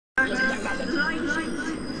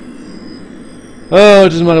Oh, it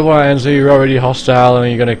doesn't matter what ends, you're already hostile and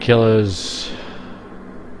you're gonna kill us.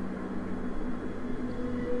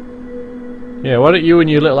 Yeah, why don't you and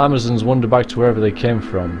your little Amazons wander back to wherever they came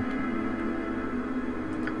from?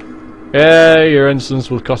 Yeah, your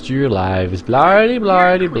instance will cost you your lives. Blardy,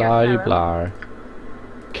 blardy, blardy, blar.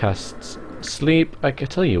 Cast sleep. I can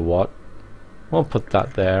tell you what. I won't put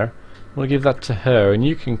that there. We'll give that to her, and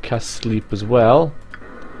you can cast sleep as well.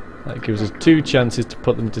 That gives us 2 chances to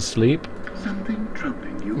put them to sleep.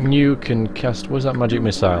 You can cast. What's that magic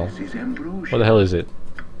missile? What the hell is it?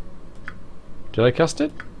 Did I cast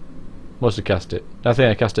it? Must have cast it. I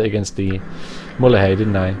think I cast it against the Mullahay,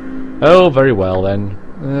 didn't I? Oh, very well then.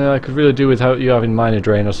 I could really do with you having Minor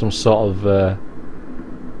Drain or some sort of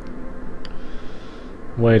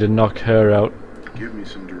way to knock her out. Give me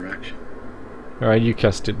some direction. Alright, you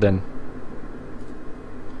cast it then.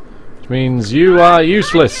 Which means you are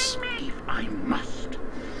useless. I must.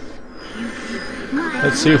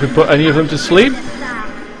 Let's see if we put any of them to sleep.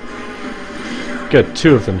 Good,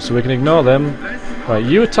 2 of them, so we can ignore them. Right,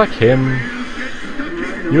 you attack him.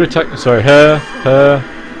 You attack, sorry, her.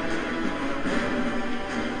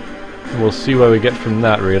 We'll see where we get from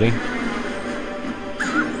that, really.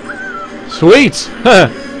 Sweet!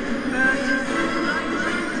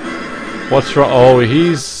 What's wrong? Oh,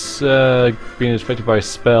 he's being affected by a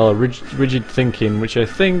spell, rigid thinking, which I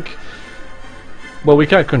think... Well, we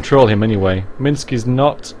can't control him anyway. Minsk is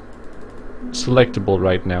not selectable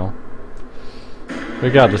right now.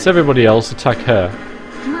 Regardless, everybody else attack her.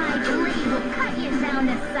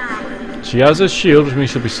 She has a shield, which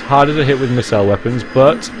means she'll be harder to hit with missile weapons,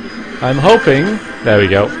 but I'm hoping... There we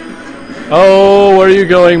go. Oh, where are you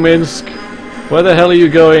going, Minsk? Where the hell are you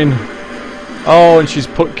going? Oh, and she's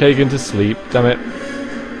put Kagan to sleep. Damn it.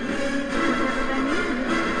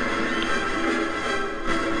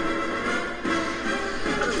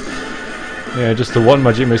 Yeah, just the 1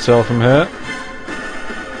 magic missile from her.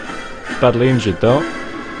 Badly injured though.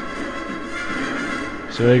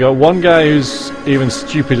 So we got 1 guy who's even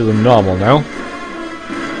stupider than normal now.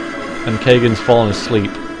 And Kagan's fallen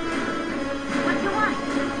asleep.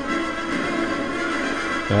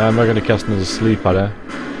 Yeah, I'm not going to cast another sleep at her.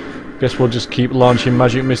 Guess we'll just keep launching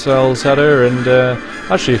magic missiles at her, and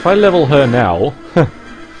actually if I level her now,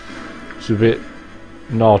 it's a bit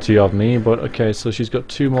naughty of me, but okay, so she's got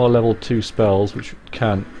 2 more level 2 spells, which we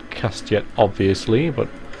can't cast yet obviously, but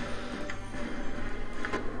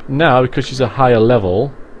now because she's a higher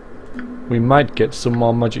level, we might get some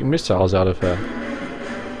more magic missiles out of her.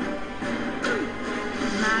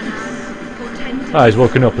 Ah, he's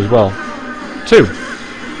woken up as well. 2!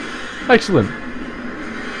 Excellent!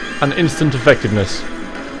 And instant effectiveness.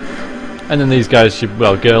 And then these guys should,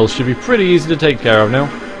 well, girls should be pretty easy to take care of now.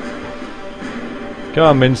 Come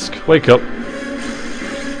on, Minsk, wake up.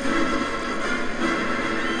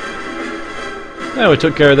 Yeah, we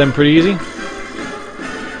took care of them pretty easy.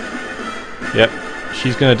 Yep,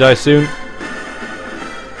 she's gonna die soon.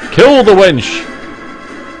 Kill the wench!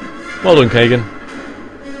 Well done, Kagan.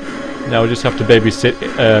 Now we just have to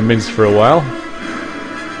babysit Minsk for a while.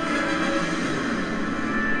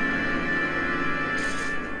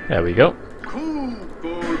 There we go.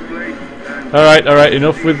 Alright,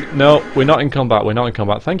 enough with... No, we're not in combat, we're not in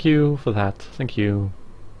combat. Thank you for that, thank you.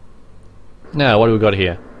 Now, what do we got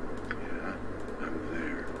here? Yeah, I'm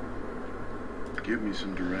there. Give me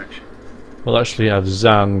some direction. We'll actually have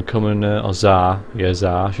Zan come and... or Zar. Yeah,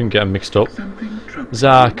 Zar. I shouldn't get them mixed up.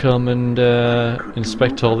 Zar come and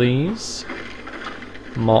inspect all these.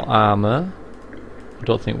 More armour. I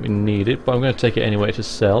don't think we need it, but I'm going to take it anyway to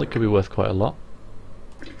sell. It could be worth quite a lot.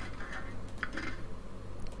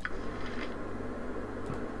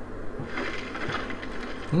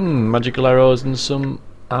 Magical arrows and some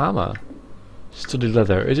armour. Studded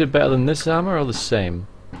leather. Is it better than this armour or the same?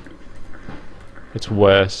 It's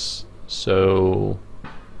worse. So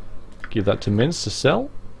give that to Mince to sell.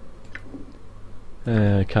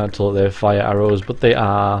 Can't tell that they're fire arrows, but they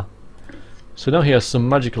are. So now he has some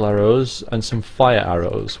magical arrows and some fire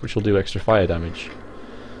arrows, which will do extra fire damage.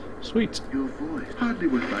 Sweet. Your voice hardly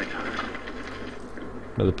worth my time.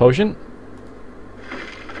 Another potion.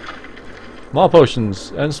 More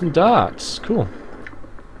potions and some darts. Cool.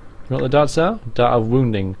 You know what the darts are? Dart of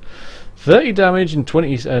wounding. 30 damage in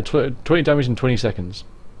 20 damage in 20 seconds.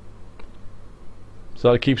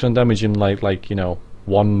 So that keeps on damaging like you know,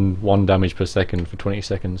 one damage per second for 20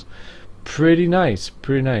 seconds. Pretty nice,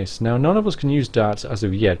 pretty nice. Now none of us can use darts as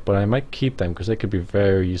of yet, but I might keep them because they could be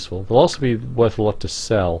very useful. They'll also be worth a lot to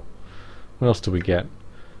sell. What else do we get?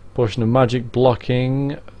 Potion of magic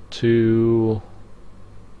blocking to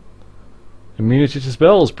immunity to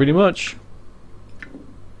spells, pretty much.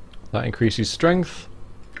 That increases strength.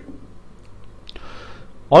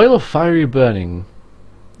 Oil of fiery burning.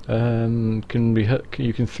 Can be hit,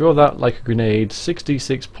 you can throw that like a grenade.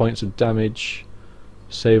 66 points of damage.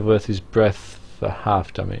 Save worth his breath for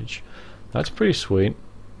half damage. That's pretty sweet.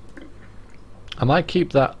 I might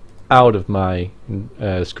keep that out of my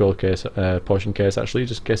scroll case, potion case actually,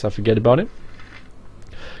 just in case I forget about it.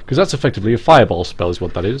 Because that's effectively a fireball spell is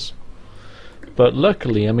what that is. But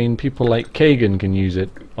luckily, I mean, people like Kagan can use it,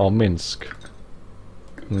 or Minsk.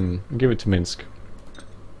 Give it to Minsk.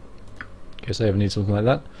 In case I ever need something like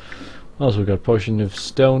that. Also, we've got potion of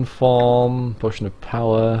stone form, potion of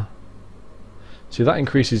power. See, that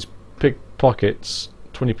increases pickpockets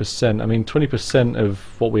 20%. I mean, 20% of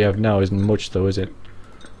what we have now isn't much, though, is it?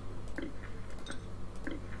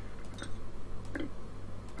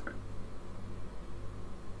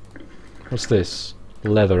 What's this?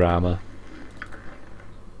 Leather armor.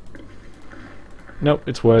 Nope,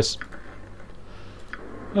 it's worse.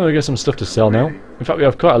 Oh, we got some stuff to sell now. In fact, we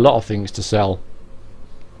have quite a lot of things to sell,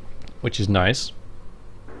 which is nice.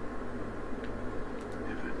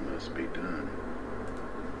 If it must be done.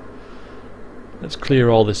 Let's clear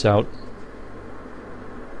all this out.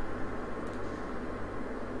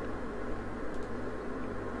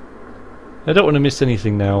 I don't want to miss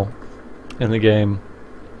anything now in the game,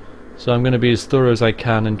 so I'm going to be as thorough as I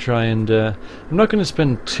can and try and I'm not going to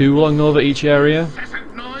spend too long over each area.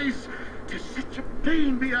 Incessant noise! 'Tis such a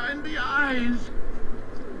pain behind the eyes!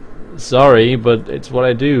 Sorry, but it's what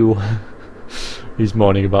I do. He's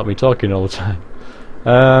moaning about me talking all the time.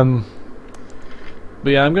 But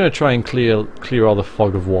yeah, I'm going to try and clear all the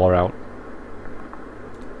fog of war out,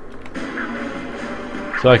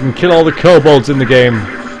 so I can kill all the kobolds in the game.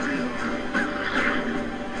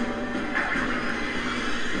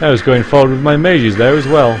 I was going forward with my mages there as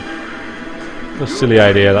well. What a silly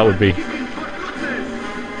idea that would be.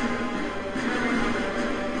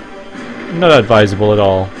 Not advisable at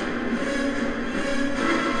all.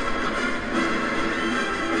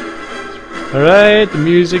 Alright, the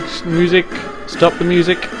music, stop the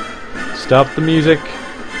music, stop the music.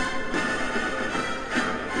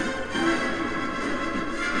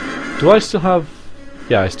 Do I still have,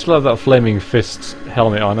 yeah, I still have that flaming fist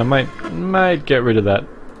helmet on. I might get rid of that.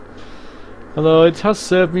 Although it has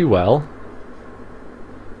served me well,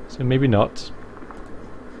 so maybe not.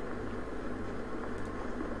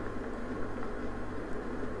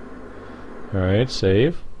 Alright,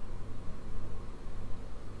 save.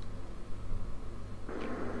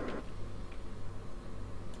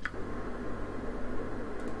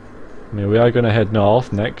 I mean, we are going to head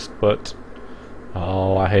north next, but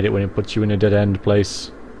oh, I hate it when it puts you in a dead end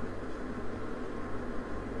place.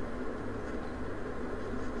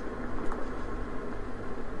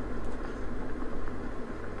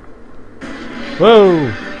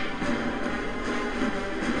 Whoa!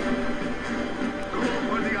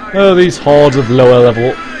 Oh, these hordes of low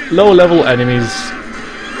level enemies.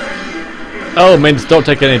 Oh, Mints, don't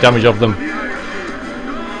take any damage off them.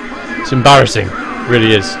 It's embarrassing, it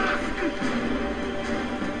really is.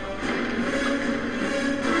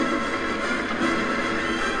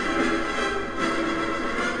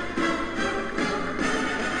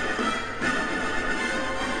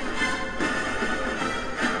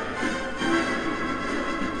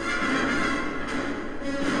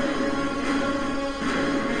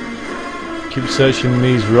 Keep searching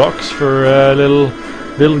these rocks for little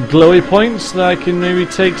glowy points that I can maybe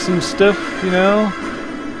take some stuff, you know.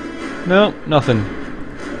 No, nothing.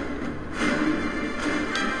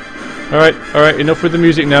 Alright, enough with the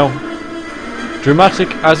music now. Dramatic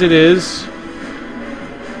as it is,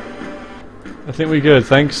 I think we're good,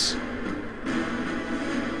 thanks.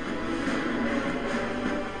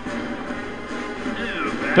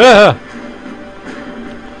 Ah!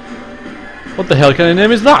 What the hell kind of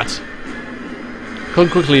name is that? Come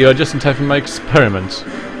quickly, you are just in time for my experiment.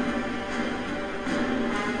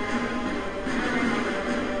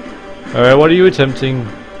 Alright, what are you attempting?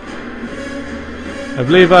 I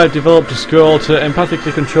believe I've developed a scroll to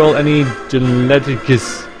empathically control any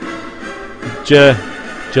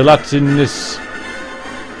gelatinous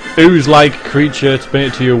ooze-like creature to bring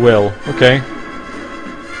it to your will. Okay.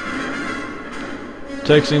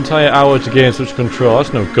 Takes an entire hour to gain such control.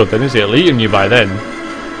 That's no good then, is it? It'll eaten you by then.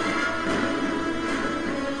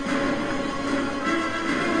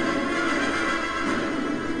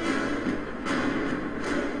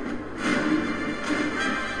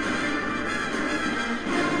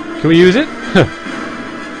 Can we use it?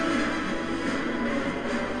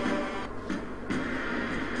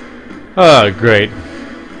 Oh, great.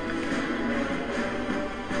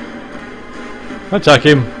 Attack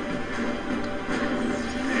him.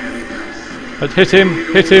 Let's hit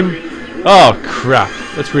him! Hit him! Oh crap!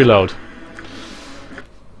 Let's reload.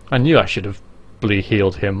 I knew I should have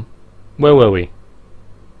healed him. Where were we?